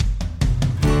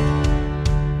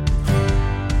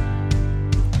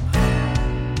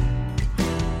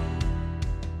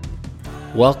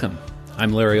Welcome.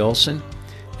 I'm Larry Olson,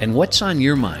 and what's on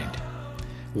your mind?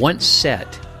 Once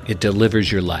set, it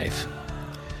delivers your life.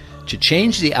 To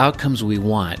change the outcomes we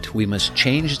want, we must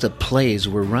change the plays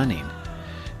we're running.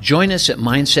 Join us at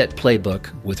Mindset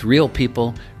Playbook with real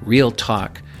people, real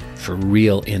talk, for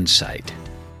real insight.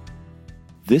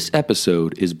 This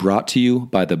episode is brought to you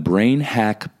by the Brain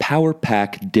Hack Power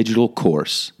Pack digital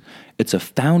course. It's a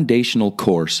foundational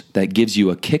course that gives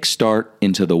you a kickstart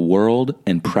into the world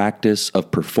and practice of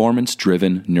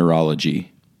performance-driven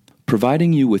neurology,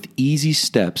 providing you with easy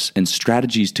steps and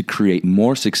strategies to create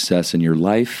more success in your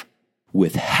life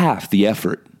with half the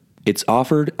effort. It's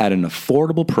offered at an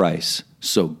affordable price,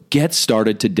 so get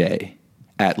started today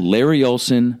at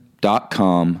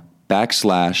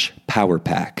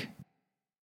larryolson.com/powerpack.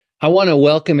 I want to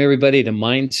welcome everybody to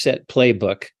Mindset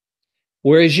Playbook,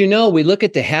 where, as you know, we look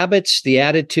at the habits, the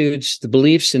attitudes, the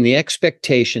beliefs, and the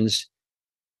expectations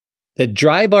that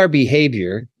drive our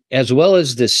behavior, as well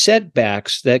as the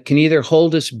setbacks that can either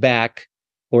hold us back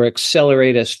or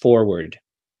accelerate us forward.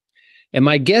 And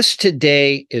my guest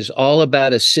today is all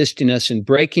about assisting us in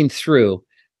breaking through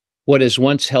what has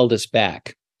once held us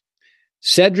back.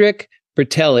 Cedric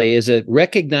Bertelli is a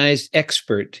recognized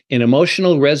expert in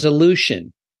emotional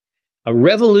resolution, a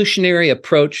revolutionary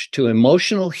approach to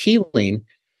emotional healing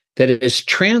that has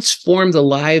transformed the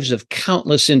lives of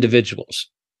countless individuals.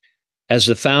 As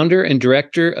the founder and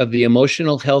director of the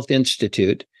Emotional Health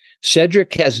Institute,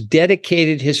 Cedric has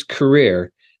dedicated his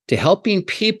career to helping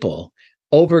people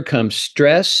overcome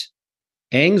stress,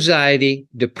 anxiety,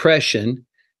 depression,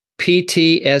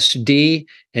 PTSD,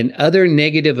 and other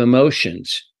negative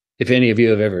emotions, if any of you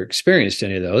have ever experienced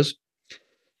any of those,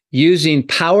 using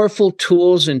powerful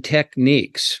tools and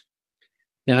techniques.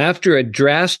 Now, after a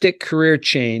drastic career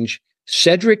change,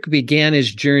 Cedric began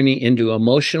his journey into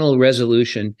emotional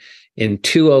resolution in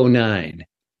 2009,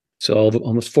 so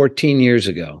almost 14 years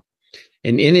ago,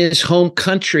 and in his home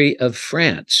country of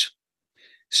France.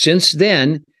 Since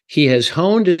then, he has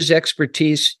honed his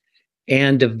expertise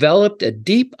and developed a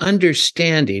deep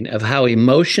understanding of how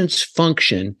emotions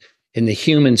function in the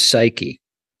human psyche.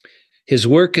 His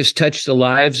work has touched the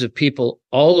lives of people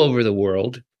all over the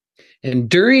world, and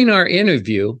during our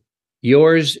interview,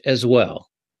 yours as well.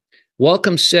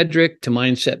 Welcome, Cedric, to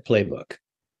Mindset Playbook.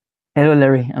 Hello,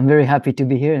 Larry. I'm very happy to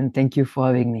be here, and thank you for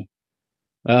having me.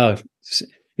 Oh,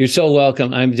 you're so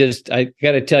welcome. I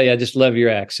got to tell you, I just love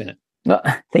your accent. Well,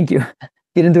 thank you.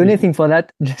 Didn't do anything for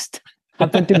that. Just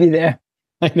happened to be there.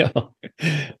 I know.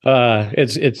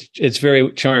 It's very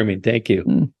charming. Thank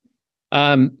you.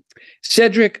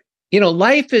 Cedric, you know,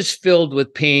 life is filled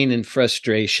with pain and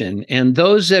frustration, and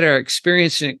those that are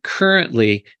experiencing it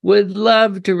currently would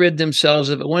love to rid themselves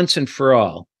of it once and for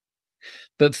all.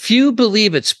 But few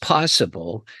believe it's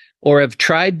possible or have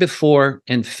tried before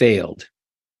and failed.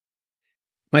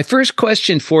 My first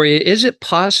question for you, is it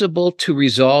possible to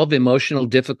resolve emotional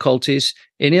difficulties?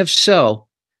 And if so,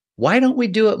 why don't we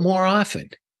do it more often?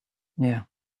 Yeah.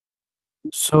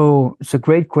 So it's a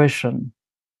great question.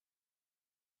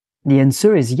 The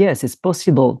answer is yes, it's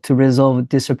possible to resolve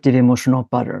disruptive emotional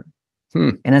pattern.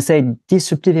 And I say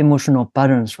disruptive emotional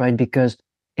patterns, right? Because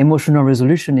emotional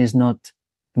resolution is not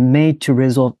made to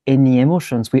resolve any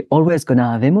emotions. We're always going to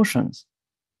have emotions.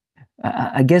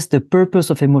 I guess the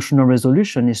purpose of emotional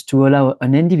resolution is to allow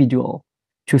an individual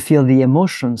to feel the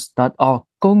emotions that are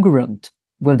congruent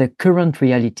with the current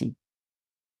reality.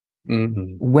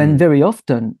 When very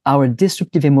often our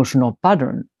disruptive emotional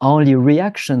pattern are only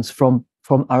reactions from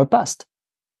our past.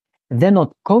 They're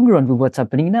not congruent with what's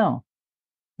happening now.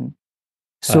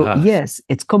 So yes,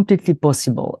 it's completely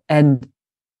possible. And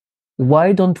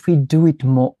why don't we do it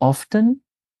more often?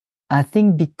 I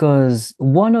think because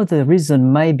one of the reasons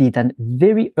might be that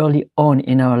very early on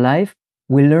in our life,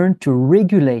 we learn to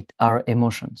regulate our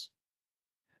emotions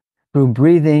through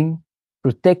breathing,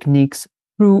 through techniques,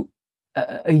 through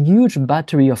a huge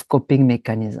battery of coping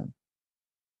mechanisms.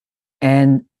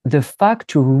 And the fact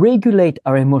to regulate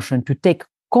our emotion, to take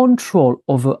control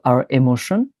over our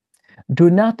emotion, do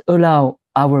not allow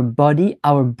our body,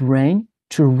 our brain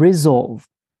to resolve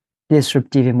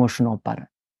disruptive emotional pattern.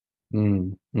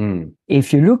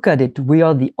 If you look at it, we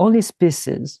are the only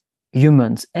species,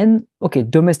 humans, and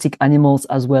domestic animals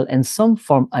as well, and some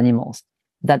farm animals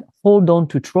that hold on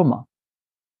to trauma.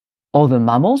 Other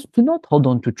mammals do not hold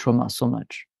on to trauma so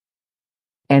much.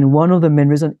 And one of the main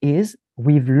reasons is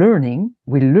we learn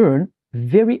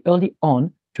very early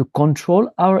on to control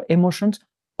our emotions,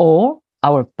 or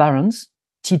our parents,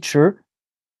 teacher,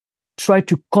 try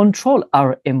to control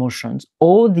our emotions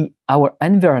or our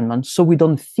environment so we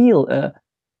don't feel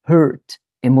hurt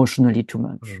emotionally too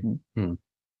much.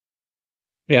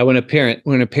 Yeah, when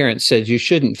a parent says you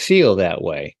shouldn't feel that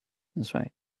way. That's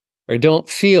right. Or don't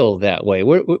feel that way.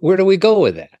 Where do we go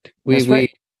with that?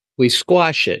 We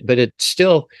squash it, but it's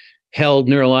still held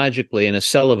neurologically in a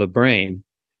cell of a brain.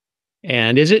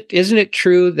 And isn't it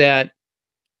true that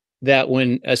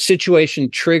when a situation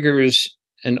triggers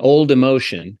an old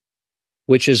emotion,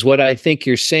 which is what I think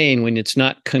you're saying when it's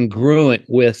not congruent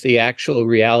with the actual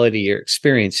reality you're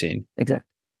experiencing. Exactly.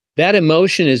 That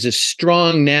emotion is as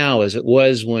strong now as it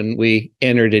was when we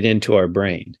entered it into our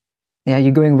brain. Yeah,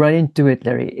 you're going right into it,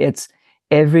 Larry. It's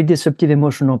every disruptive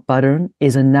emotional pattern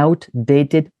is an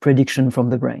outdated prediction from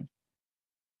the brain.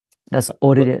 That's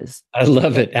all it is. I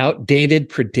love it. Outdated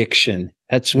prediction.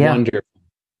 That's wonderful.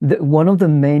 One of the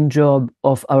main jobs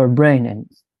of our brain, and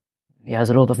it has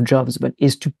a lot of jobs, but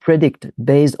is to predict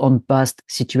based on past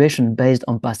situation, based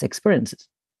on past experiences.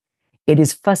 It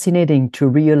is fascinating to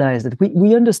realize that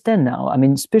we understand now, I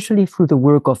mean, especially through the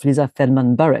work of Lisa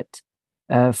Feldman Barrett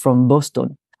from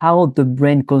Boston, how the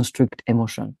brain constructs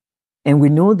emotion. And we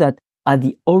know that at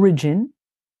the origin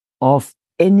of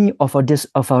any of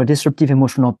our disruptive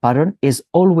emotional pattern is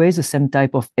always the same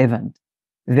type of event.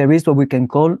 There is what we can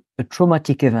call a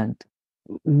traumatic event.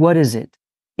 What is it?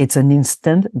 It's an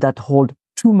instant that holds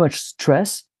too much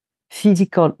stress,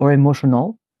 physical or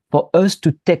emotional, for us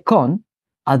to take on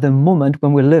at the moment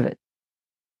when we live it.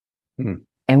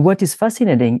 And what is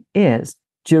fascinating is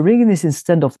during this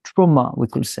instant of trauma, we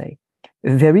could say,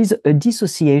 there is a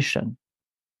dissociation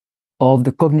of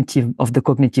the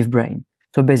cognitive brain.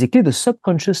 So basically, the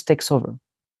subconscious takes over.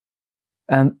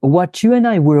 What you and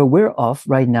I were aware of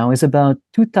right now is about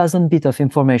 2,000 bits of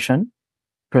information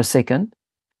per second,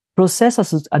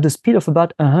 processed at the speed of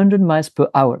about 100 miles per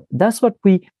hour. That's what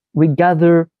we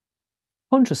gather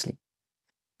consciously.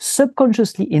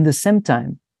 Subconsciously, in the same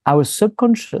time, our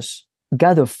subconscious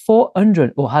gather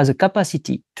 400 or has a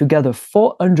capacity to gather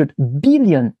 400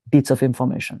 billion bits of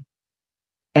information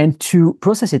and to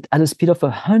process it at a speed of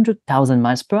 100,000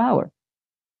 miles per hour.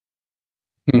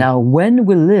 Now, when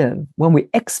we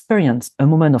experience a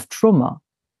moment of trauma,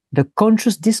 the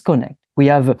conscious disconnect, we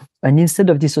have an instant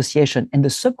of dissociation and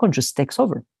the subconscious takes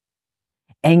over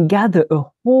and gather a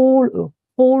whole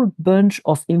bunch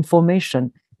of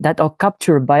information that are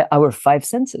captured by our five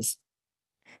senses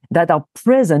that are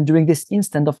present during this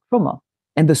instant of trauma.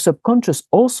 And the subconscious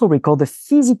also recall the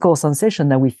physical sensation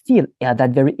that we feel at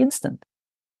that very instant.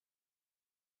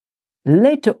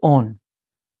 Later on,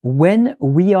 when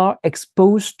we are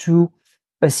exposed to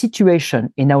a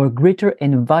situation in our greater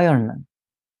environment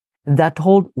that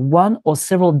hold one or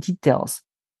several details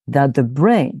that the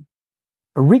brain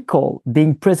recall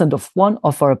being present of one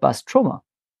of our past trauma,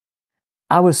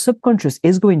 our subconscious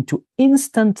is going to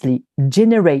instantly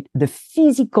generate the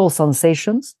physical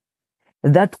sensations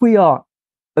that we are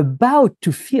about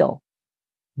to feel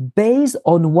based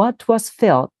on what was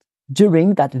felt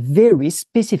during that very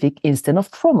specific instant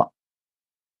of trauma.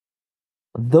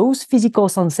 Those physical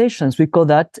sensations, we call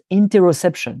that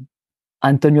interoception.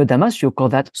 Antonio Damasio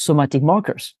called that somatic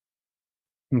markers.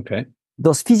 Okay.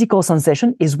 Those physical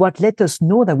sensations is what let us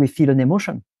know that we feel an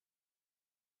emotion.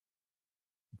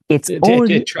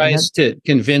 It tries to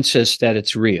convince us that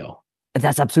it's real.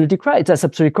 That's absolutely correct. That's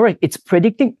absolutely correct. It's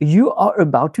predicting you are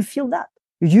about to feel that.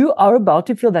 You are about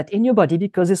to feel that in your body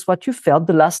because it's what you felt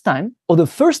the last time or the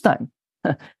first time.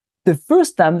 The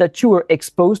first time that you were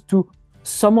exposed to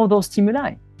some of those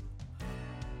stimuli.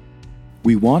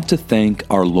 We want to thank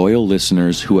our loyal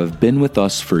listeners who have been with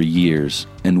us for years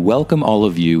and welcome all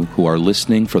of you who are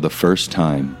listening for the first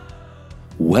time.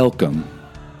 Welcome.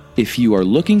 If you are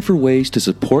looking for ways to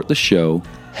support the show,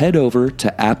 head over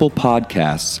to Apple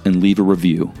Podcasts and leave a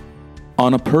review.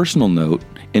 On a personal note,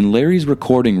 in Larry's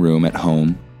recording room at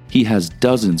home, he has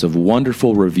dozens of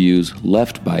wonderful reviews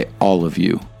left by all of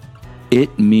you.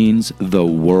 It means the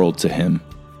world to him.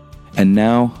 And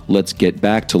now, let's get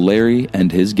back to Larry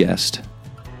and his guest.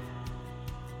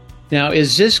 Now,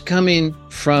 is this coming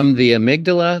from the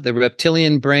amygdala, the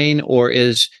reptilian brain, or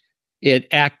is it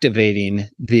activating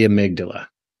the amygdala?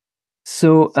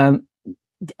 So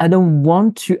I don't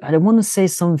want to say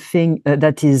something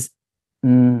that is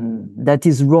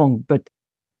wrong,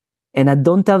 and I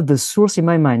don't have the source in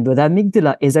my mind. But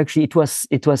amygdala is actually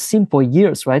it was seen for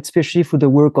years, right? Especially through the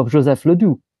work of Joseph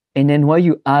Ledoux in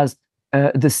NYU as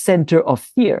the center of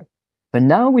fear. But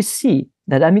now we see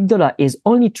that amygdala is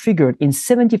only triggered in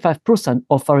 75%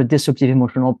 of our disruptive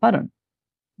emotional pattern.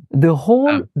 The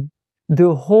whole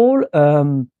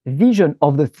vision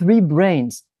of the three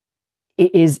brains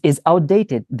is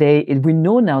outdated. We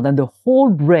know now that the whole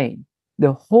brain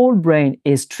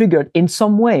is triggered in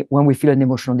some way when we feel an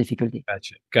emotional difficulty.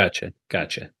 Gotcha.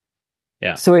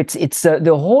 Yeah. So it's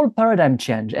the whole paradigm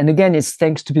change. And again, it's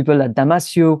thanks to people like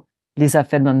Damasio, Lisa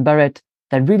Feldman Barrett,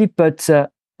 that really put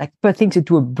things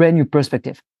into a brand new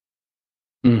perspective.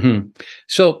 Mm-hmm.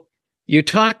 So you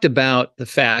talked about the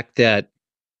fact that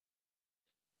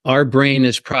our brain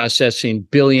is processing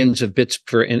billions of bits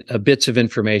of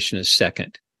information a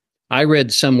second. I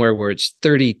read somewhere where it's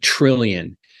 30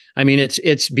 trillion. I mean,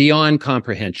 it's beyond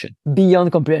comprehension.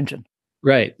 Beyond comprehension.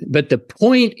 Right. But the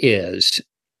point is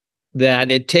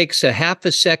that it takes a half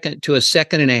a second to a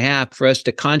second and a half for us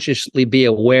to consciously be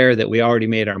aware that we already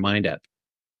made our mind up.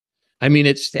 I mean,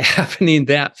 it's happening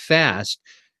that fast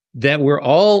that we're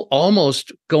all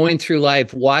almost going through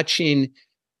life watching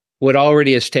what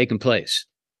already has taken place.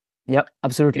 Yep,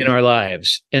 absolutely. In our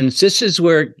lives. And this is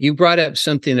where you brought up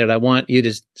something that I want you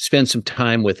to spend some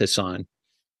time with us on.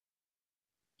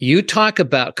 You talk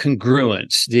about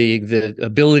congruence, the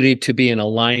ability to be in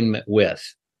alignment with.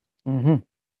 Mm-hmm.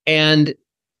 And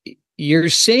you're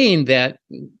saying that,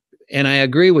 and I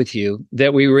agree with you,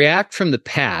 that we react from the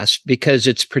past because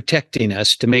it's protecting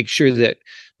us to make sure that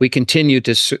we continue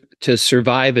to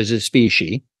survive as a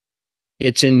species.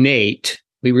 It's innate.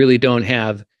 We really don't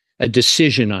have a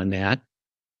decision on that.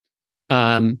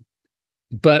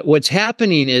 But what's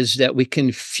happening is that we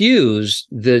confuse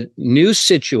the new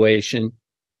situation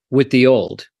with the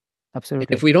old.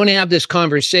 Absolutely. If we don't have this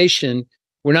conversation,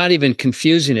 we're not even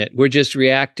confusing it. We're just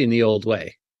reacting the old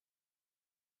way.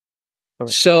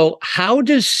 Correct. So how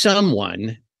does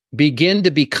someone begin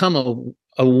to become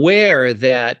aware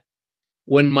that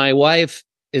when my wife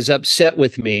is upset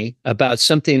with me about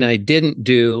something I didn't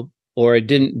do or I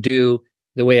didn't do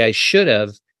the way I should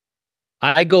have,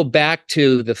 I go back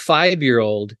to the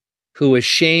 5-year-old who was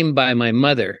shamed by my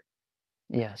mother.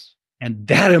 Yes. And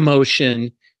that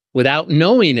emotion, without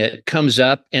knowing it, comes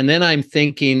up. And then I'm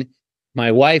thinking,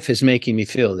 my wife is making me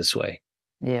feel this way.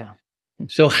 Yeah.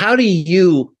 So how do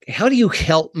you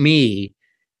help me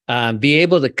be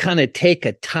able to kind of take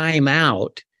a time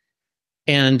out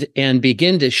and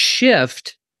begin to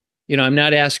shift? You know, I'm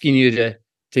not asking you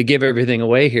to give everything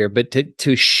away here, but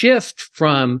to shift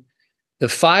from the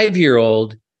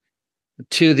 5-year-old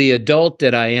to the adult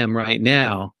that I am right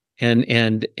now,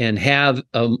 and have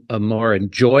a more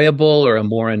enjoyable or a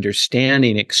more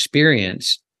understanding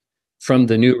experience from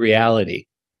the new reality.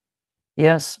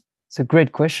 Yes, it's a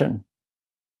great question.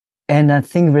 And I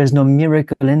think there's no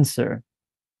miracle answer.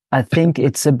 I think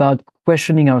it's about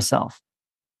questioning ourselves.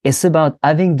 It's about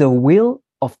having the will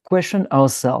of question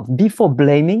ourselves before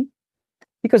blaming,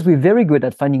 because we're very good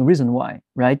at finding reason why,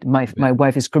 right? My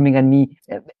wife is screaming at me.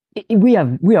 We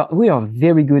are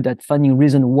very good at finding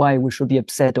reason why we should be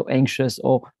upset or anxious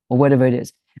or whatever it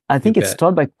is. I think it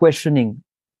starts by questioning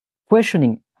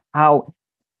how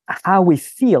we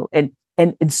feel and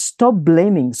stop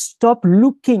blaming, stop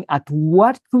looking at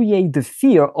what create the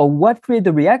fear or what create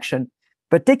the reaction,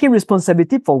 but taking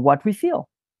responsibility for what we feel.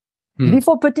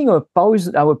 Before putting our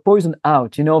poison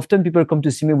out, you know, often people come to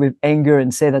see me with anger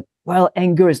and say that, well,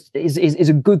 anger is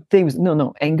a good thing.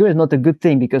 No, anger is not a good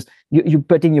thing because you're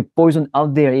putting your poison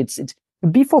out there. It's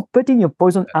before putting your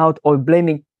poison out or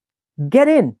blaming, get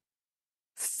in,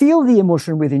 feel the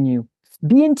emotion within you,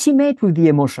 be intimate with the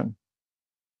emotion.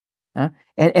 I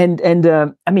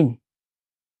mean,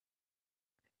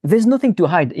 there's nothing to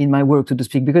hide in my work, so to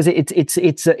speak, because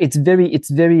it's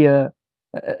very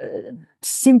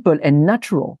simple and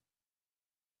natural.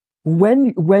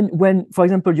 When, for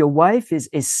example, your wife is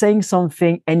saying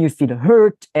something and you feel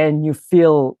hurt and you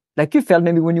feel like you felt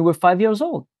maybe when you were 5 years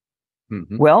old.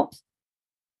 Mm-hmm. Well,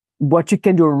 what you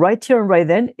can do right here and right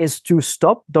then is to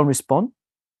stop, don't respond,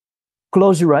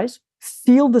 close your eyes,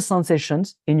 feel the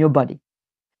sensations in your body,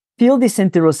 feel this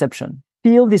interoception,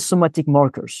 feel these somatic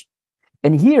markers.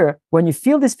 And here, when you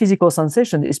feel this physical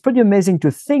sensation, it's pretty amazing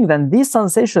to think that these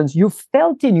sensations you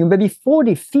felt in you maybe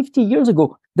 40, 50 years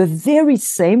ago, the very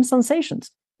same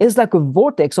sensations. It's like a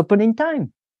vortex opening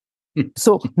time.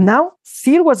 So now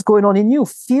feel what's going on in you,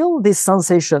 feel these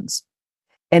sensations.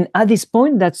 And at this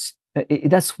point, that's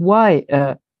why,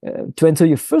 to answer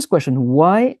your first question,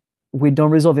 why we don't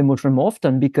resolve emotion more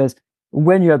often, because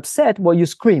when you're upset, well, you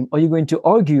scream, or you're going to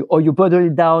argue, or you bottle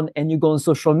it down and you go on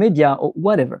social media or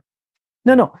whatever.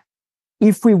 No.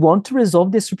 If we want to resolve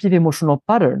disruptive emotional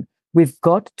pattern, we've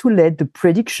got to let the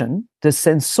prediction, the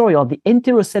sensorial, the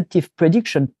interoceptive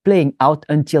prediction playing out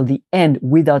until the end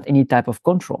without any type of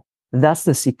control. That's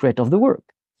the secret of the work.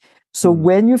 So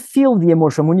when you feel the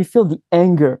emotion, when you feel the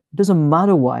anger, it doesn't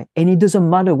matter why, and it doesn't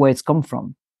matter where it's come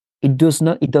from. It does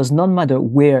not matter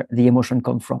where the emotion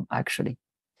comes from, actually.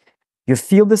 You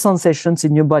feel the sensations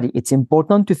in your body. It's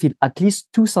important to feel at least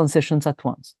 2 sensations at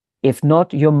once. If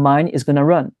not, your mind is going to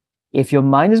run. If your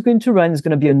mind is going to run, it's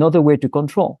going to be another way to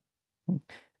control.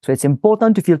 So it's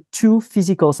important to feel two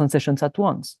physical sensations at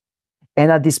once.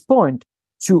 And at this point,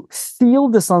 to feel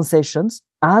the sensations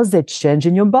as they change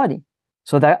in your body.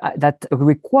 So that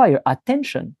require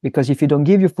attention, because if you don't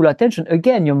give your full attention,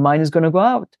 again, your mind is going to go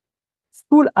out.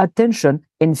 Full attention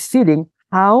in feeling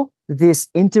how this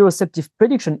interoceptive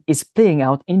prediction is playing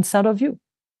out inside of you.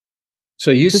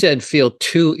 So you said feel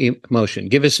two emotion.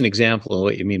 Give us an example of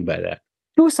what you mean by that.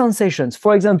 Two sensations.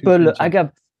 For example, I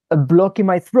got a block in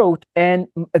my throat and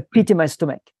a pit in my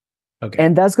stomach. Okay.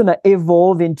 And that's going to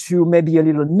evolve into maybe a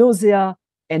little nausea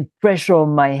and pressure on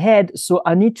my head. So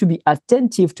I need to be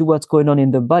attentive to what's going on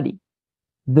in the body.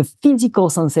 The physical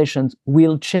sensations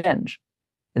will change.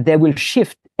 They will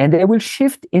shift, and they will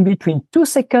shift in between 2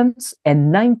 seconds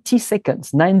and 90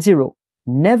 seconds, 90,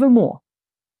 never more.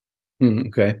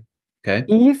 Okay.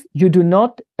 If you do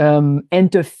not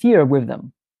interfere with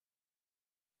them.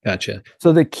 Gotcha.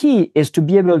 So the key is to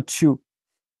be able to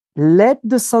let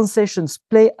the sensations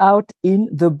play out in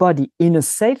the body in a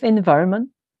safe environment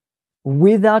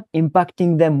without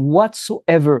impacting them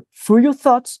whatsoever through your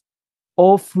thoughts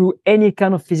or through any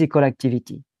kind of physical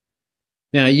activity.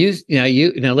 Now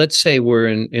let's say we're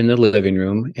in the living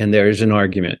room and there's an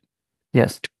argument.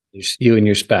 Yes. You and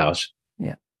your spouse.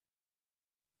 Yeah.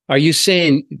 Are you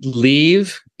saying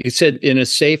leave? You said in a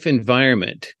safe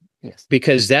environment. Yes.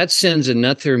 Because that sends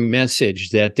another message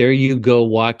that there you go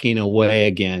walking away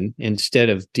again instead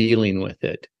of dealing with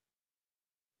it.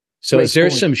 So Great is there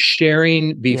point. some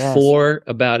sharing before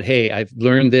about, hey, I've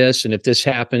learned this, and if this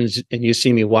happens and you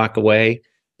see me walk away,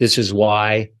 this is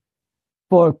why?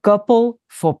 For a couple,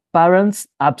 for parents,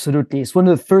 absolutely. It's one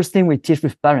of the first things we teach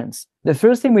with parents. The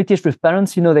first thing we teach with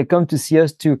parents, they come to see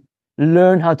us to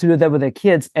learn how to do that with their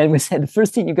kids. And we said, the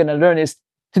first thing you're going to learn is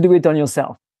to do it on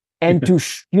yourself and to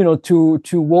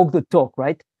walk the talk,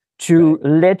 right? To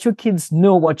let your kids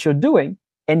know what you're doing.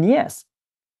 And yes,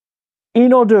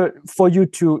 in order for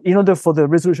the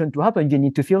resolution to happen, you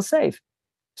need to feel safe.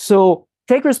 So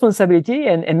take responsibility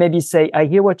and maybe say, I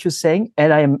hear what you're saying,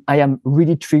 and I am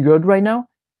really triggered right now.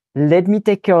 Let me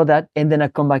take care of that, and then I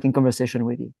come back in conversation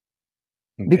with you.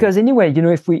 Okay. Because anyway,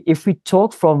 if we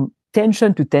talk from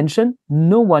tension to tension,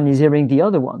 no one is hearing the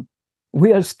other one.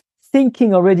 We are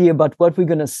thinking already about what we're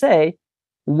going to say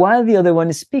while the other one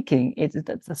is speaking.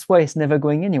 That's why it's never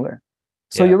going anywhere.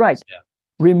 So you're right. Yeah.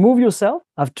 Remove yourself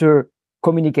after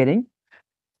communicating.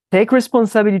 Take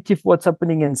responsibility for what's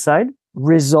happening inside.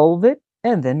 Resolve it,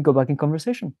 and then go back in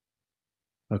conversation.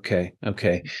 Okay.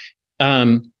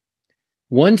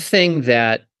 One thing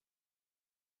that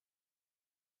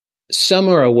some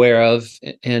are aware of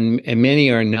and many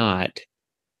are not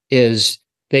is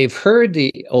they've heard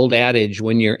the old adage,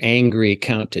 when you're angry,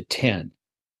 count to 10.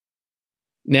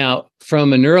 Now,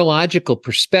 from a neurological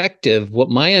perspective, what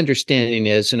my understanding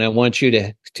is, and I want you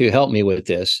to help me with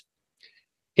this,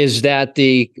 is that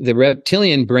the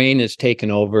reptilian brain is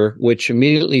taken over, which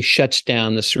immediately shuts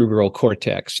down the cerebral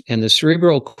cortex. And the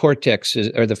cerebral cortex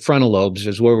or the frontal lobes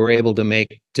is where we're able to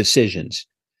make decisions.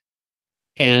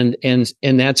 And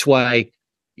that's why,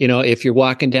 if you're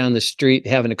walking down the street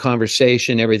having a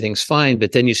conversation, everything's fine,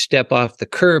 but then you step off the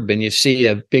curb and you see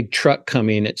a big truck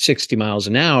coming at 60 miles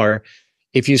an hour.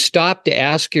 If you stop to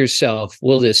ask yourself,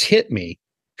 will this hit me?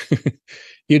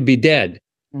 You'd be dead.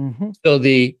 Mm-hmm. So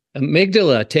the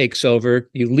amygdala takes over,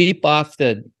 you leap off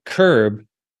the curb,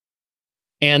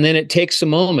 and then it takes a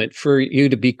moment for you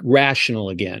to be rational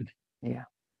again. Yeah.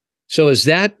 So is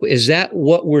that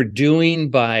what we're doing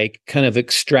by kind of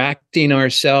extracting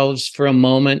ourselves for a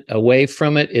moment away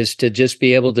from it, is to just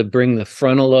be able to bring the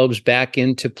frontal lobes back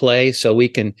into play so we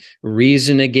can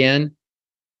reason again?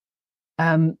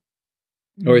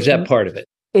 Or is that part of it?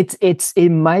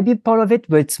 It might be part of it,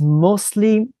 but it's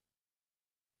mostly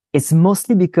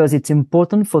because it's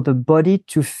important for the body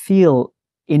to feel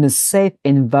in a safe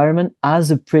environment as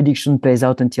the prediction plays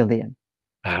out until the end.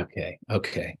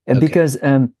 Okay. Because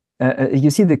you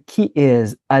see, the key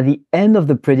is at the end of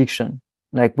the prediction,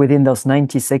 like within those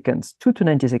 90 seconds, 2 to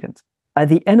 90 seconds, at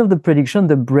the end of the prediction,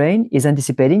 the brain is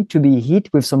anticipating to be hit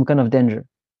with some kind of danger.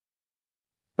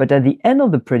 But at the end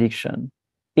of the prediction,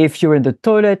 if you're in the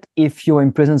toilet, if you're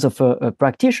in presence of a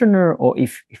practitioner, or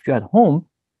if you're at home,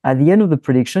 at the end of the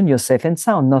prediction, you're safe and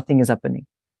sound. Nothing is happening.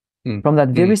 From that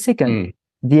very second,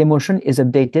 the emotion is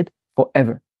updated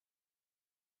forever.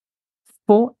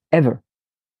 Forever.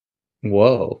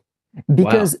 Whoa.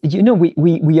 Because, we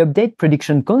update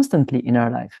prediction constantly in our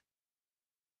life.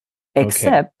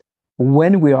 Except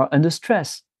when we are under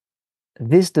stress.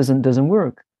 This doesn't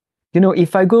work.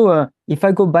 If I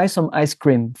go buy some ice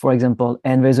cream, for example,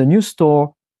 and there's a new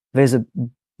store, there's a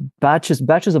batches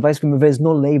of ice cream. There is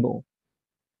no label.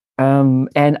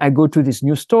 And I go to this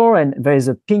new store, and there is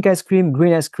a pink ice cream,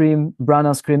 green ice cream, brown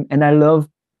ice cream, and I love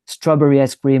strawberry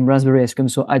ice cream, raspberry ice cream.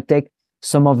 So I take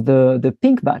some of the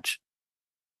pink batch,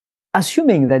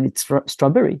 assuming that it's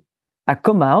strawberry. I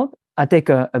come out, I take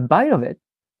a bite of it,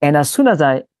 and as soon as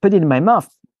I put it in my mouth,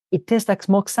 it tastes like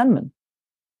smoked salmon.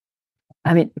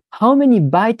 I mean, how many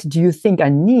bites do you think I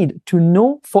need to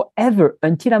know forever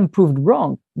until I'm proved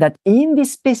wrong that in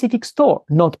this specific store,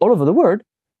 not all over the world,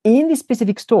 in this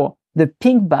specific store, the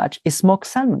pink batch is smoked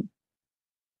salmon?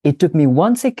 It took me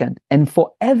 1 second and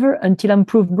forever until I'm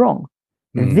proved wrong.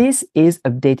 This is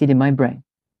updated in my brain.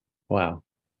 Wow.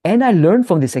 And I learned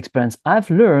from this experience.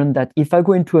 I've learned that if I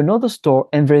go into another store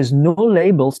and there is no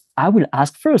labels, I will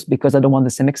ask first because I don't want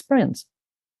the same experience.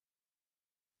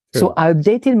 True. So I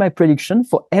updated my prediction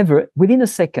forever within a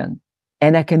second,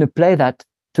 and I can apply that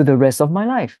to the rest of my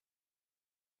life.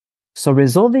 So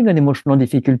resolving an emotional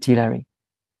difficulty, Larry,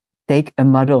 take a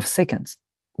matter of seconds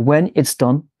when it's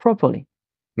done properly.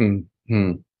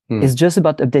 It's just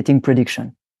about updating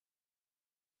prediction.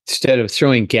 Instead of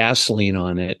throwing gasoline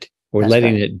on it or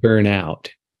letting it burn out.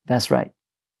 That's right.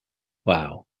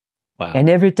 Wow. And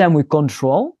every time we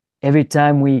control, every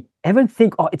time we even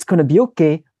think, oh, it's going to be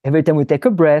okay, every time we take a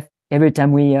breath, every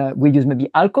time we use maybe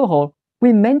alcohol,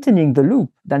 we're maintaining the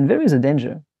loop. Then there is a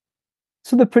danger.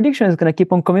 So the prediction is going to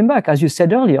keep on coming back, as you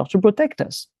said earlier, to protect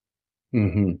us.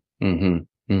 But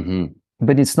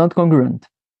it's not congruent.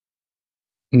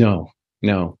 No.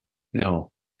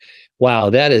 Wow,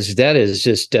 that is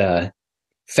just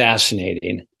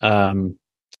fascinating.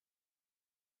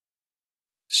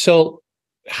 So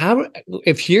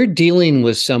if you're dealing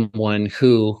with someone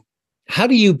how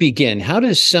do you begin? How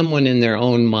does someone in their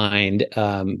own mind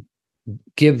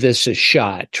give this a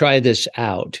shot, try this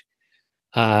out,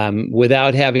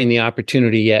 without having the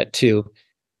opportunity yet to,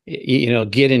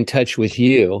 get in touch with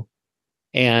you?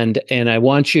 And I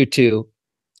want you to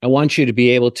be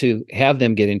able to have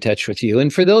them get in touch with you.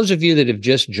 And for those of you that have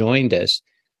just joined us,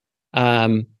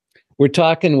 we're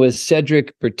talking with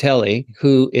Cedric Bertelli,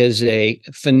 who is a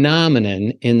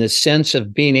phenomenon in the sense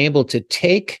of being able to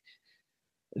take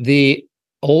the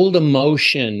old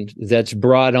emotion that's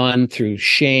brought on through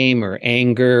shame or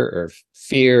anger or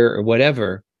fear or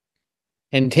whatever,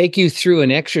 and take you through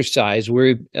an exercise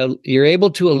where you're able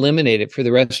to eliminate it for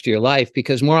the rest of your life,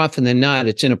 because more often than not,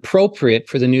 it's inappropriate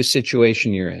for the new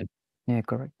situation you're in. Yeah,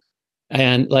 correct.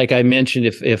 And like I mentioned,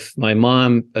 if my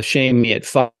mom shamed me at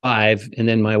 5 and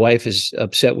then my wife is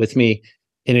upset with me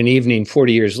in an evening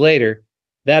 40 years later,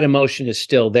 that emotion is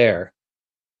still there.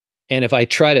 And if I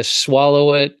try to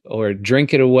swallow it or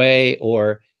drink it away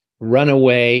or run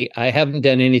away, I haven't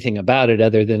done anything about it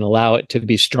other than allow it to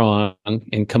be strong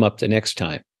and come up the next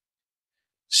time.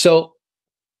 So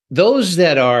those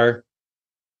that are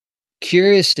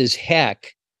curious as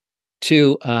heck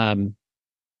to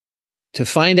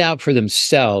find out for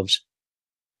themselves,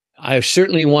 I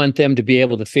certainly want them to be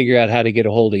able to figure out how to get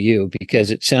a hold of you,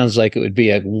 because it sounds like it would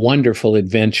be a wonderful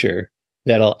adventure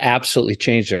that'll absolutely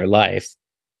change their life.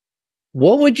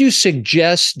 What would you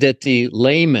suggest that the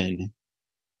layman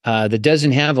that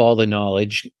doesn't have all the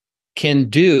knowledge can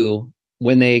do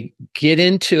when they get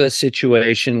into a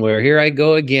situation where, here I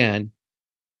go again,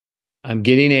 I'm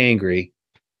getting angry,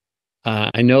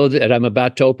 I know that I'm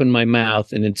about to open my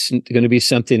mouth and it's going to be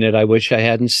something that I wish I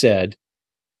hadn't said,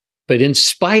 but in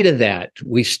spite of that,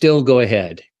 we still go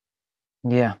ahead?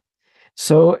 Yeah.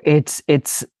 So it's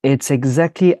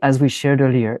exactly as we shared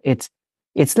earlier. It's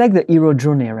like the hero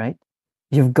journey, right?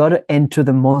 You've got to enter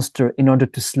the monster in order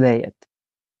to slay it.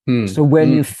 So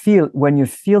when you feel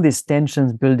these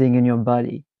tensions building in your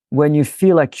body, when you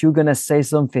feel like you're gonna say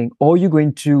something, or you're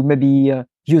going to maybe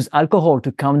use alcohol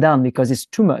to calm down because it's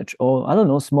too much, or I don't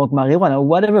know, smoke marijuana, or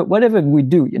whatever we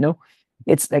do,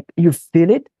 it's like you feel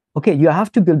it. Okay, you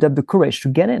have to build up the courage to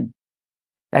get in,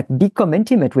 like become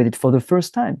intimate with it for the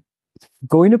first time.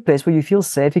 Go in a place where you feel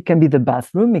safe. It can be the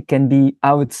bathroom, it can be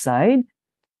outside.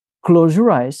 Close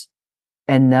your eyes,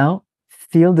 and now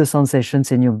feel the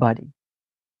sensations in your body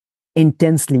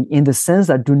intensely, in the sense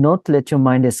that do not let your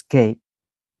mind escape.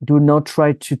 Do not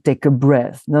try to take a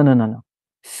breath. No.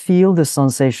 Feel the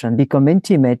sensation. Become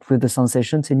intimate with the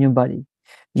sensations in your body.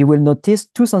 You will notice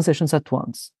 2 sensations at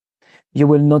once. You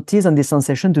will notice, and the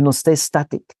sensation do not stay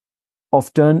static.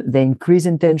 Often they increase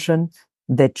in tension,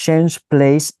 they change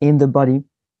place in the body.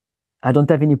 I don't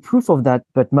have any proof of that,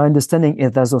 but my understanding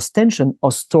is that those tensions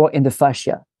are stored in the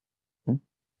fascia,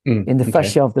 in the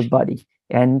fascia of the body.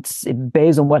 And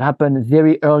based on what happened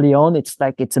very early on, it's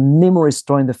like it's a memory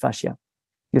stored in the fascia.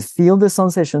 You feel the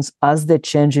sensations as they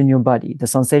change in your body. The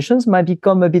sensations might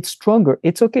become a bit stronger.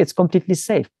 It's okay. It's completely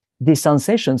safe. These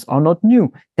sensations are not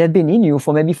new. They've been in you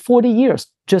for maybe 40 years.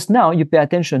 Just now you pay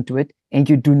attention to it and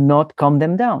you do not calm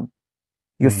them down.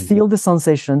 You feel the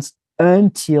sensations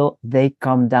until they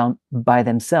calm down by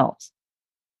themselves.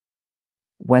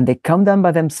 When they calm down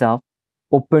by themselves,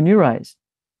 open your eyes.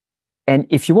 And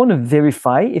if you want to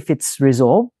verify if it's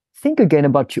resolved, think again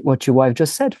about what your wife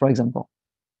just said, for example,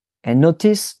 and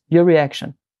notice your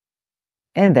reaction.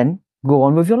 And then go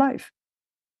on with your life.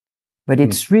 But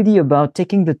it's really about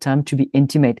taking the time to be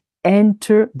intimate.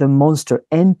 Enter the monster,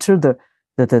 enter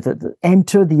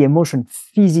enter the emotion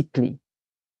physically.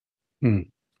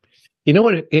 You know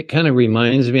what it kind of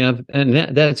reminds me of?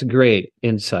 And that's great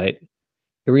insight.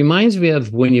 It reminds me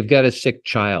of when you've got a sick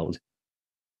child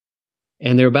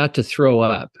and they're about to throw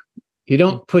up. You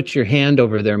don't put your hand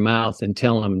over their mouth and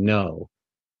tell them no.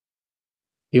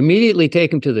 You immediately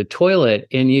take them to the toilet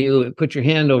and you put your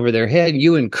hand over their head.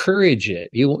 You encourage it.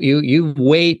 You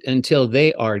wait until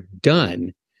they are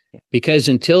done, because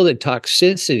until the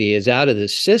toxicity is out of the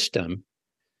system,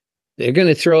 they're going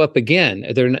to throw up again.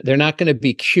 They're not going to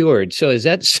be cured. So is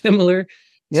that similar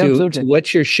to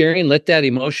what you're sharing? Let that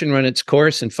emotion run its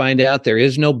course and find out there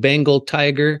is no Bengal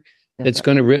tiger that's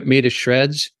going to rip me to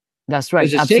shreds. That's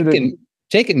right. It's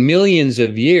taken millions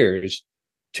of years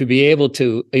to be able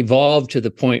to evolve to the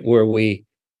point where we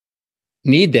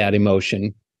need that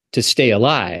emotion to stay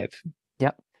alive.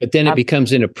 Yep. But then it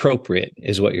becomes inappropriate,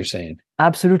 is what you're saying.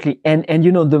 Absolutely. And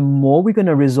the more we're going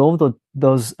to resolve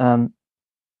those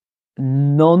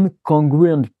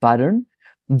non-congruent pattern,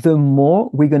 the more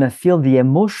we're going to feel the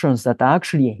emotions that are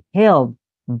actually held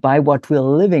by what we're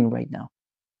living right now.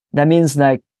 That means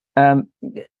let's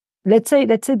say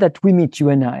that we meet, you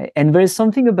and I, and there is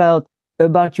something about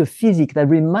your physique that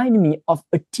remind me of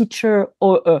a teacher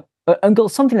or a uncle,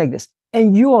 something like this.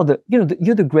 And you're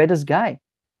the greatest guy.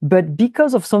 But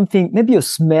because of something, maybe a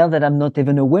smell that I'm not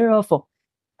even aware of,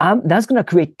 that's going to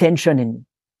create tension in me.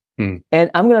 And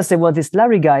I'm going to say, well, this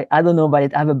Larry guy, I don't know about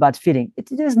it. I have a bad feeling. It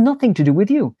has nothing to do with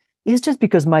you. It's just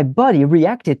because my body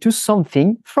reacted to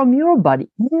something from your body.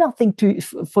 Nothing to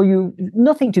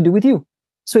do with you.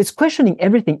 So it's questioning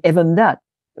everything, even that.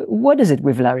 What is it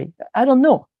with Larry? I don't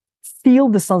know. Feel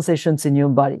the sensations in your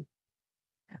body.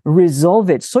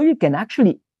 Resolve it so you can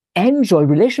actually enjoy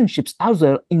relationships out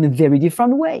there in a very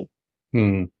different way.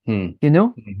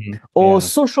 Or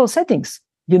social settings.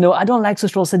 I don't like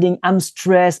social setting. I'm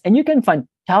stressed. And you can find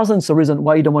thousands of reasons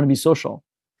why you don't want to be social.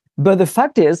 But the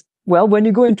fact is, well, when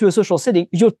you go into a social setting,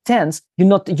 you're tense. You're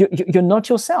not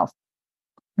yourself.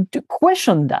 To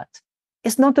question that.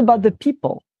 It's not about the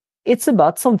people. It's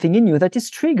about something in you that is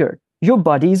triggered. Your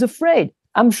body is afraid.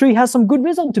 I'm sure he has some good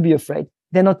reason to be afraid.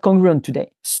 They're not congruent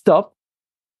today. Stop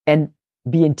and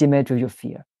be intimate with your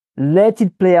fear. Let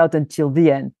it play out until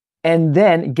the end, and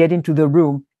then get into the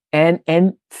room and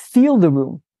feel the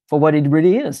room for what it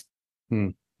really is.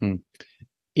 You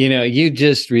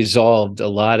just resolved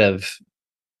it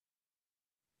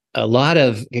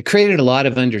created a lot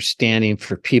of understanding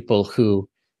for people who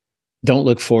don't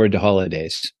look forward to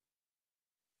holidays.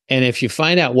 And if you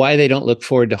find out why they don't look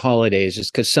forward to holidays, it's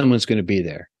because someone's going to be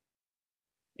there.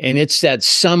 And it's that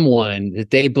someone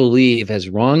that they believe has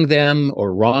wronged them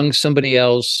or wronged somebody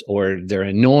else, or they're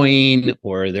annoying,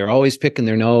 or they're always picking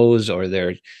their nose, or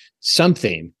they're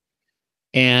something.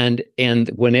 And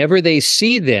whenever they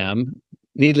see them,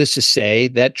 needless to say,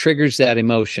 that triggers that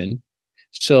emotion.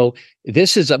 So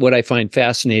this is what I find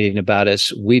fascinating about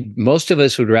us. Most of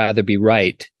us would rather be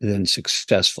right than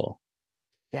successful.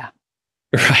 Yeah.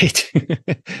 Right.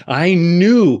 I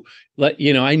knew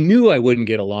I wouldn't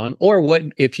get along. Or what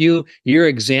if your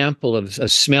example of a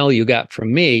smell you got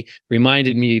from me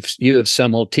reminded me of you of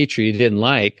some old teacher you didn't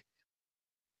like.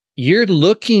 You're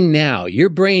looking now, your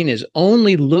brain is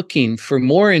only looking for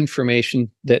more information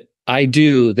that I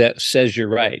do that says you're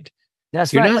right.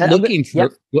 That's you're right. Not looking for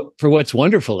what's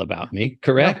wonderful about me,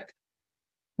 correct?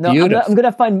 No, I'm going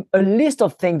to find a list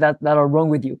of things that are wrong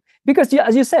with you. Because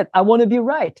as you said, I want to be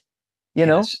right.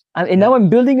 Now I'm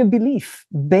building a belief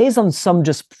based on some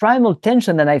just primal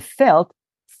tension that I felt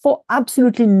for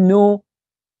absolutely no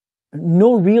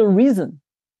real reason.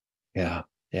 Yeah.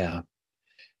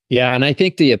 And I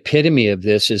think the epitome of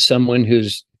this is someone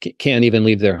who's can't even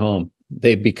leave their home.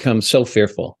 They've become so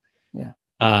fearful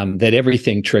that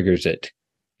everything triggers it.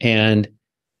 And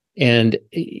when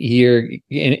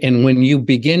you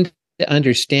begin to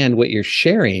understand what you're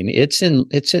sharing, it's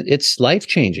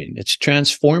life-changing. It's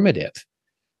transformative.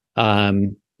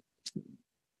 And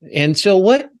so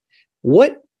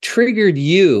what triggered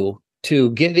you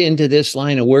to get into this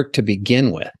line of work to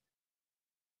begin with?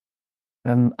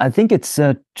 I think it's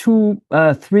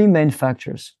three main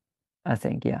factors. I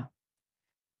think, yeah.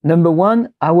 Number one,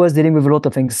 I was dealing with a lot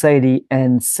of anxiety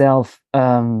and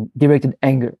self-directed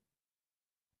anger.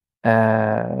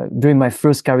 During my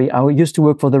first career, I used to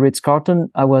work for the Ritz-Carlton.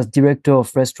 I was director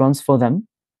of restaurants for them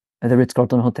at the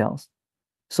Ritz-Carlton hotels.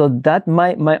 So that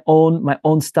my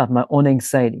own stuff, my own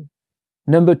anxiety.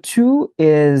 Number two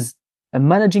is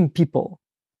managing people.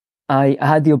 I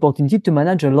had the opportunity to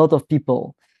manage a lot of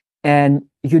people, and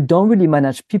you don't really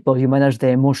manage people, you manage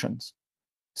their emotions.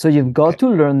 So you've got to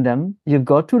learn them. You've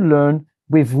got to learn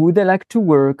with who they like to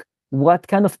work, what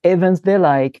kind of events they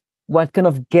like, what kind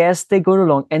of guests they go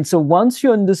along. And so once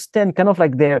you understand kind of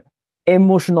like their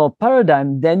emotional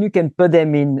paradigm, then you can put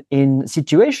them in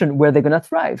situation where they're going to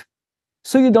thrive.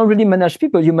 So you don't really manage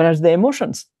people, you manage their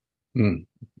emotions. Good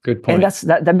point. And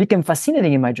that became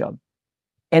fascinating in my job.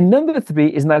 And number three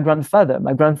is my grandfather.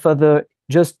 My grandfather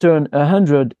just turned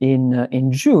 100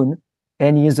 in June,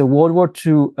 and he is a World War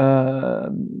II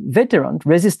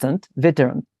resistant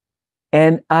veteran.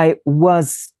 And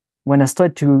when I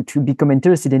started to become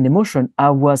interested in emotion, I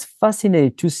was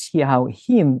fascinated to see how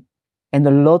him and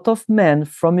a lot of men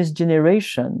from his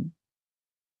generation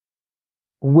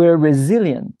were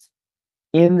resilient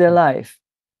in their life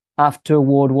after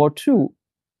World War II,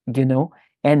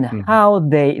 and how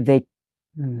they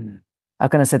how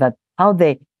can I say that? How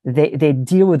they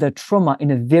deal with the trauma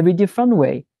in a very different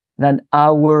way than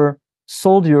our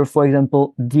soldier, for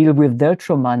example, deal with their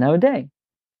trauma nowadays.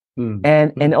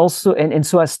 And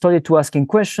so I started to asking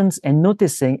questions and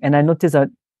noticing, and I noticed that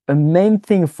a main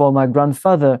thing for my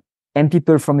grandfather and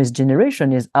people from his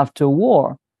generation is after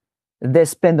war, they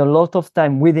spend a lot of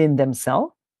time within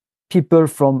themselves, people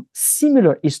from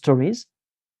similar histories,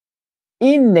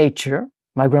 in nature.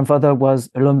 My grandfather was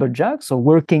a lumberjack, so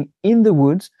working in the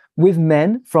woods with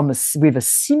men with a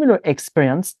similar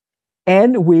experience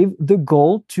and with the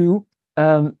goal to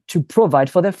provide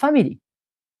for their family.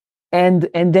 And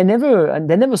they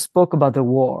never spoke about the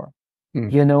war.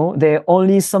 They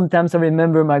only sometimes, I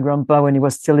remember my grandpa when he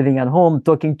was still living at home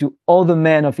talking to all the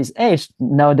men of his age.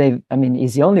 Nowadays,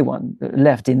 he's the only one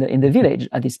left in the village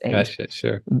at this age. Gotcha,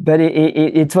 sure. But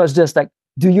it was just like,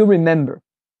 do you remember?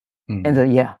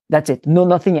 And yeah, that's it. No,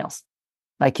 nothing else.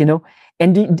 And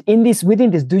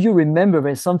within this, do you remember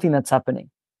there's something that's happening?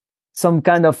 Some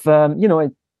kind of,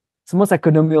 it's almost like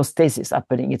a homeostasis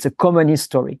happening. It's a common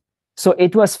history. So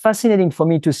it was fascinating for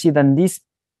me to see that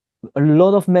a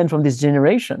lot of men from this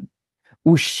generation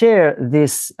who share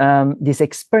this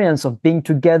experience of being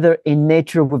together in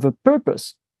nature with a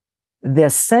purpose, their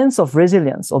sense of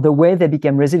resilience or the way they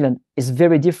became resilient is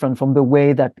very different from the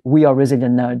way that we are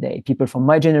resilient nowadays, people from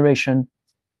my generation,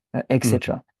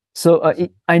 etc. So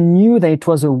I knew that it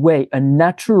was a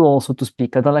natural, so to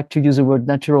speak. I don't like to use the word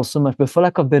natural so much, but for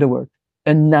lack of a better word,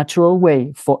 a natural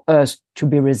way for us to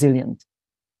be resilient.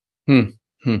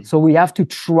 So we have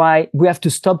to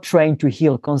stop trying to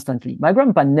heal constantly. My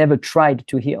grandpa never tried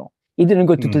to heal. He didn't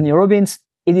go to Tony Robbins.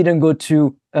 He didn't go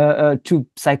to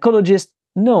psychologists.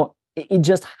 No, it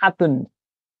just happened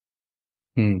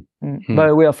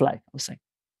by way of life, I would say.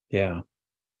 Yeah.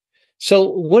 So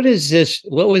what was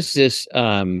this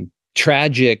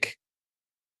tragic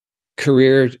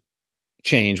career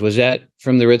change? Was that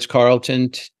from the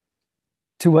Ritz-Carlton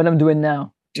to what I'm doing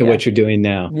now? To what you're doing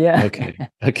now? Yeah. Okay.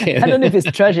 I don't know if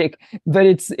it's tragic, but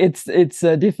it's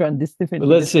different. It's different.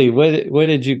 Well, let's see. What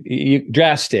did you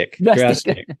drastic?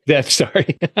 That's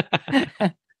sorry.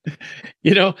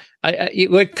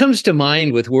 What comes to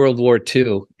mind with World War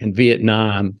II and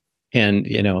Vietnam and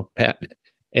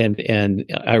and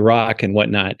Iraq and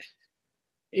whatnot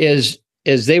is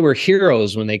they were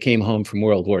heroes when they came home from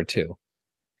World War II.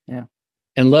 Yeah.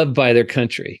 And loved by their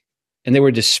country, and they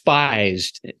were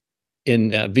despised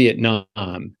in Vietnam.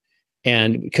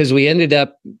 And because we ended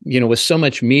up, with so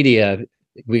much media,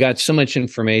 we got so much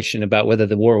information about whether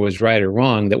the war was right or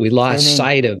wrong that we lost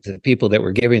sight of the people that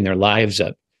were giving their lives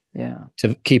up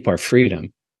to keep our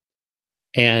freedom.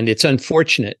 And it's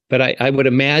unfortunate, but I would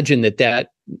imagine that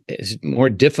is more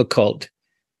difficult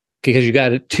because you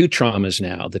got two traumas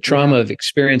now, the trauma of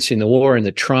experiencing the war and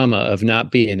the trauma of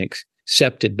not being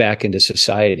accepted back into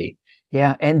society.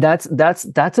 Yeah, and that's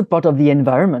a part of the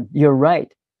environment. You're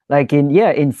right. Like in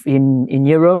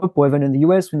Europe or even in the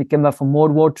US, when you came back from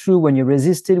World War II, when you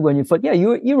resisted, when you fought,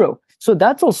 you're a hero. So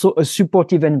that's also a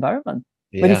supportive environment.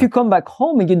 Yeah. But if you come back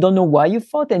home and you don't know why you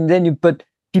fought, and then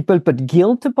people put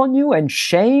guilt upon you and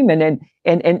shame, and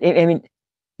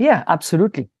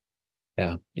absolutely.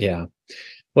 Yeah.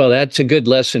 Well, that's a good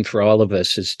lesson for all of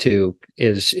us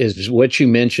is what you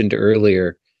mentioned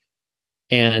earlier.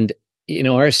 And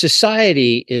our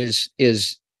society is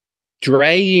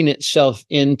dragging itself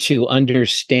into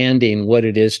understanding what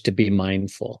it is to be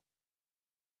mindful.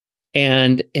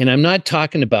 And I'm not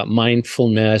talking about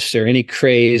mindfulness or any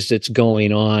craze that's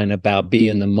going on about be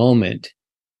in the moment.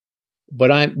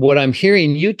 But what I'm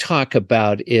hearing you talk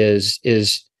about is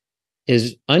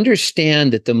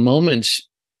understand that the moments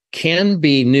can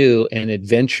be new and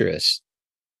adventurous.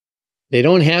 They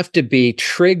don't have to be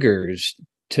triggers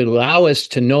to allow us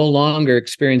to no longer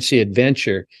experience the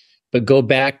adventure, but go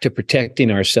back to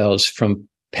protecting ourselves from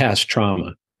past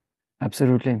trauma.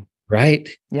 Absolutely. Right?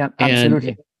 Yeah,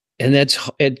 absolutely. And that's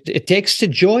it takes the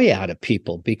joy out of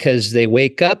people because they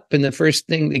wake up and the first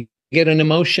thing they get an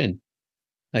emotion.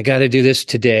 I got to do this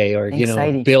today, or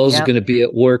Anxiety. Bill's going to be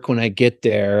at work when I get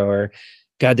there, or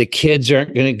God, the kids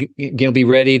aren't going to be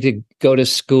ready to go to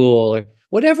school, or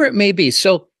whatever it may be.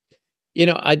 So,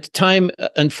 at time,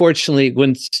 unfortunately,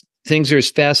 when things are as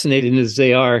fascinating as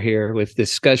they are here with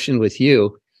discussion with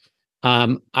you,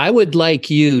 I would like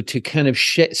you to kind of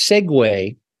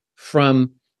segue from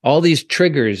all these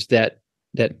triggers that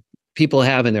people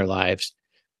have in their lives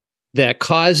that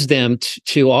cause them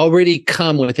to already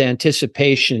come with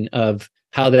anticipation of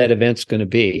how that event's going to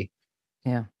be.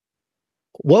 Yeah.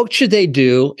 What should they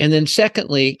do? And then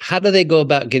secondly, how do they go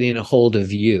about getting a hold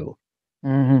of you?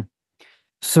 Mm-hmm.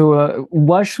 So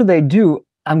what should they do?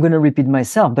 I'm going to repeat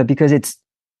myself, but because it's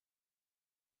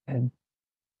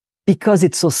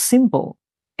so simple,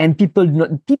 and people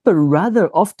rather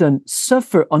often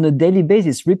suffer on a daily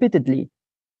basis repeatedly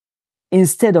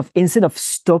instead of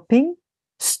stopping.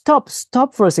 Stop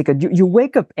for a second. You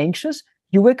wake up anxious.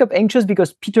 You wake up anxious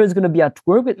because Peter is going to be at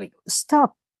work. But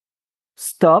stop,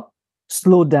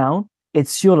 slow down.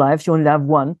 It's your life. You only have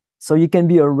one. So you can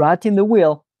be a rat in the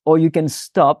wheel, or you can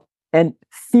stop and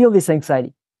feel this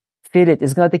anxiety. Feel it.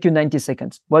 It's going to take you 90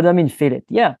 seconds. What do I mean, feel it?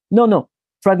 Yeah. No.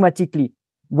 Pragmatically,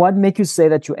 what makes you say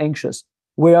that you're anxious?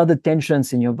 Where are the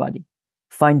tensions in your body?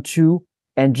 Find two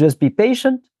and just be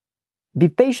patient. Be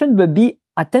patient, but be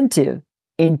attentive.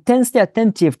 Intensely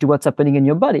attentive to what's happening in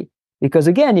your body. Because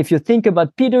again, if you think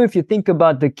about Peter, if you think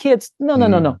about the kids, no.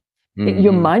 Mm-hmm.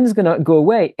 Your mind is going to go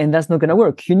away, and that's not going to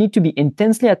work. You need to be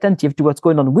intensely attentive to what's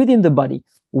going on within the body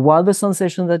while the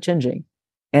sensations are changing.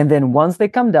 And then once they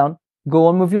come down, go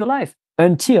on with your life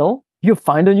until you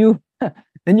find a new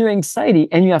anxiety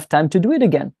and you have time to do it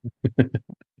again.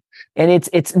 And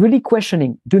it's really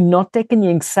questioning. Do not take any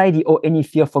anxiety or any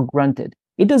fear for granted.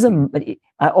 It doesn't.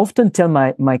 I often tell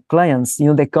my clients,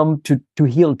 they come to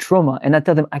heal trauma, and I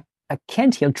tell them, I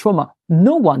can't heal trauma.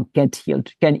 No one can heal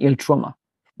trauma.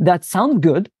 That sounds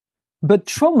good, but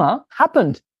trauma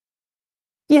happened.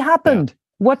 It happened. Yeah.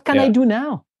 What can I do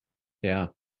now? Yeah.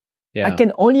 I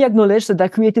can only acknowledge that I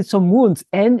created some wounds,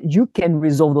 and you can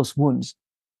resolve those wounds.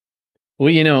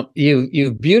 Well,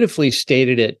 you beautifully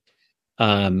stated it.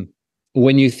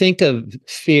 When you think of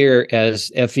fear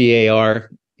as FEAR,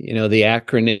 the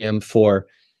acronym for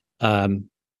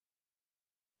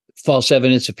false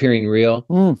evidence appearing real.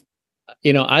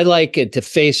 I like it to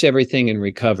face everything and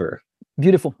recover.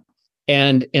 Beautiful.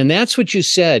 And that's what you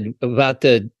said about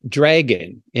the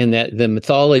dragon and that the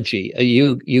mythology.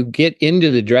 You get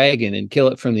into the dragon and kill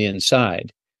it from the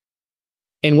inside.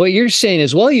 And what you're saying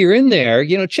is, while you're in there,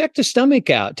 check the stomach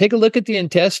out, take a look at the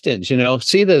intestines,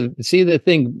 see the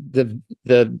thing,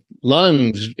 the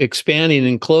lungs expanding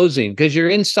and closing, because you're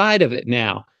inside of it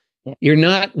now. Yeah. You're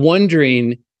not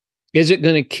wondering, is it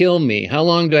going to kill me? How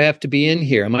long do I have to be in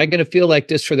here? Am I going to feel like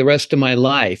this for the rest of my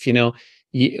life?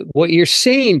 What you're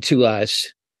saying to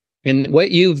us and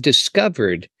what you've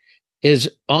discovered is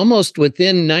almost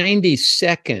within 90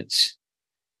 seconds,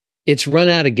 it's run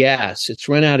out of gas, it's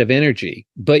run out of energy,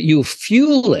 but you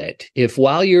fuel it if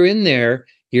while you're in there,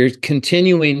 you're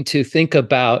continuing to think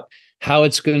about how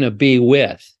it's going to be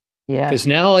with. Yeah. Because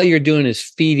now all you're doing is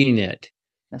feeding it.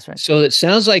 That's right. So it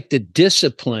sounds like the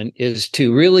discipline is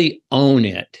to really own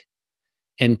it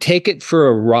and take it for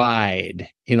a ride.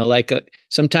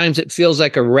 Sometimes it feels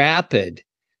like a rapid,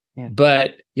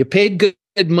 but you paid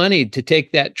good money to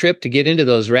take that trip to get into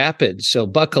those rapids. So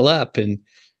buckle up and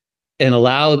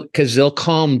allow, because they'll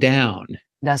calm down.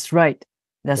 That's right.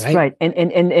 That's right.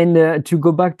 And to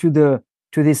go back to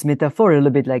this metaphor a little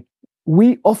bit, like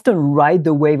we often ride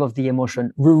the wave of the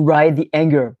emotion. We ride the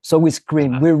anger. So we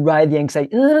scream, we ride the anxiety.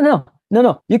 No.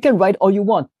 You can ride all you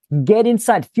want. Get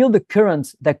inside, feel the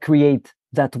currents that create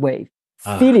that wave.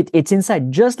 Feel it. It's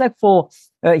inside. Just like for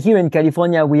here in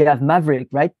California, we have Maverick,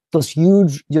 right? Those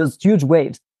huge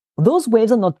waves. Those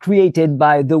waves are not created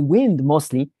by the wind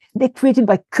mostly. They're created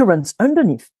by currents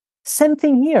underneath. Same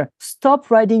thing here.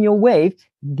 Stop riding your wave,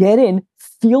 get in,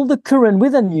 feel the current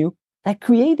within you that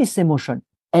create this emotion,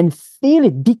 and feel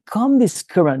it become this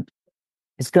current.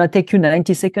 It's going to take you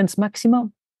 90 seconds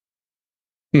maximum.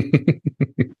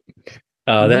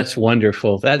 Oh, that's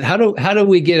wonderful. How do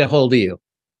we get a hold of you?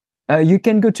 You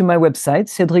can go to my website,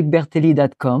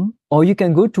 cedricbertelli.com, or you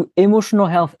can go to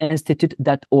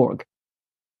emotionalhealthinstitute.org.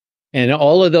 And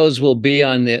all of those will be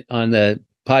on the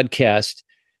podcast.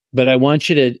 But I want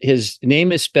you to, his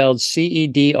name is spelled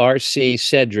Cedrc,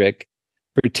 Cedric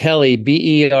Bertelli,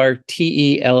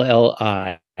 Bertelli.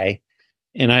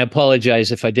 And I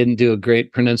apologize if I didn't do a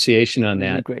great pronunciation on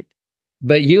that. Great.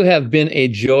 But you have been a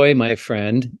joy, my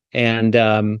friend.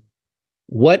 And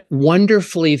what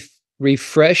wonderfully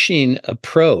refreshing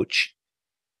approach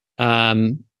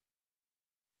to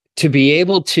be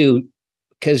able to,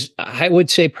 because I would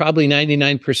say probably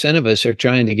 99% of us are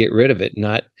trying to get rid of it,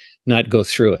 not go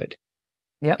through it.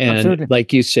 Yeah, and absolutely.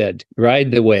 Like you said,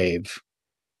 ride the wave.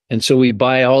 And so we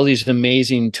buy all these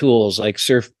amazing tools like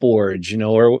surfboards,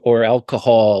 or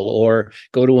alcohol, or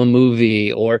go to a movie,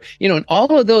 or, and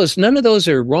all of those, none of those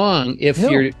are wrong if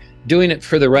you're doing it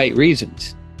for the right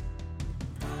reasons.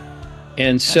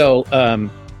 And so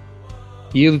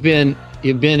you've been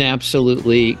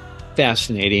absolutely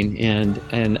fascinating.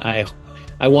 And I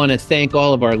want to thank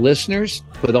all of our listeners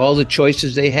with all the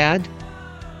choices they had.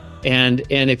 And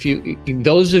if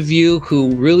those of you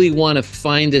who really want to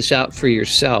find this out for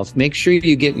yourself, make sure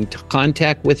you get in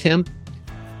contact with him.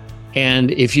 And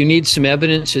if you need some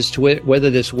evidence as to whether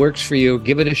this works for you,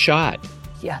 give it a shot.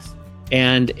 Yes.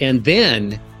 And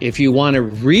then if you want to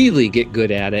really get good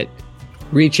at it,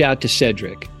 reach out to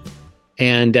Cedric.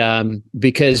 And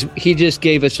because he just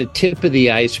gave us a tip of the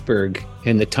iceberg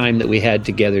in the time that we had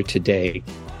together today.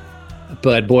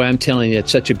 But boy, I'm telling you,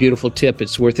 it's such a beautiful tip.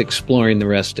 It's worth exploring the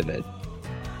rest of it.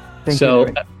 Thank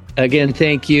you. Again,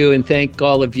 thank you, and thank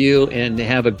all of you, and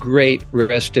have a great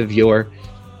rest of your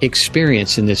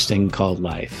experience in this thing called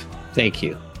life. Thank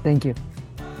you. Thank you.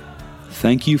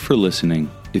 Thank you for listening.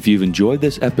 If you've enjoyed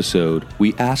this episode,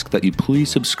 we ask that you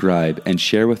please subscribe and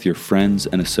share with your friends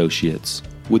and associates.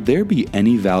 Would there be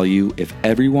any value if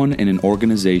everyone in an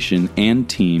organization and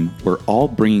team were all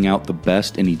bringing out the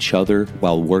best in each other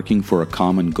while working for a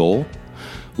common goal?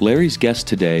 Larry's guest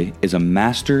today is a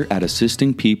master at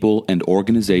assisting people and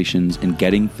organizations in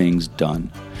getting things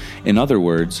done. In other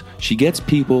words, she gets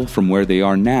people from where they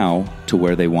are now to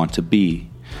where they want to be.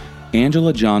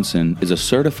 Angela Johnson is a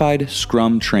certified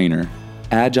Scrum trainer,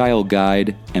 Agile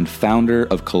guide, and founder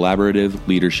of Collaborative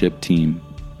Leadership Team.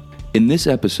 In this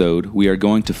episode, we are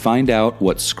going to find out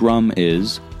what Scrum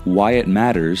is, why it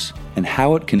matters, and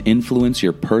how it can influence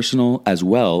your personal as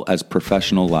well as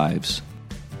professional lives.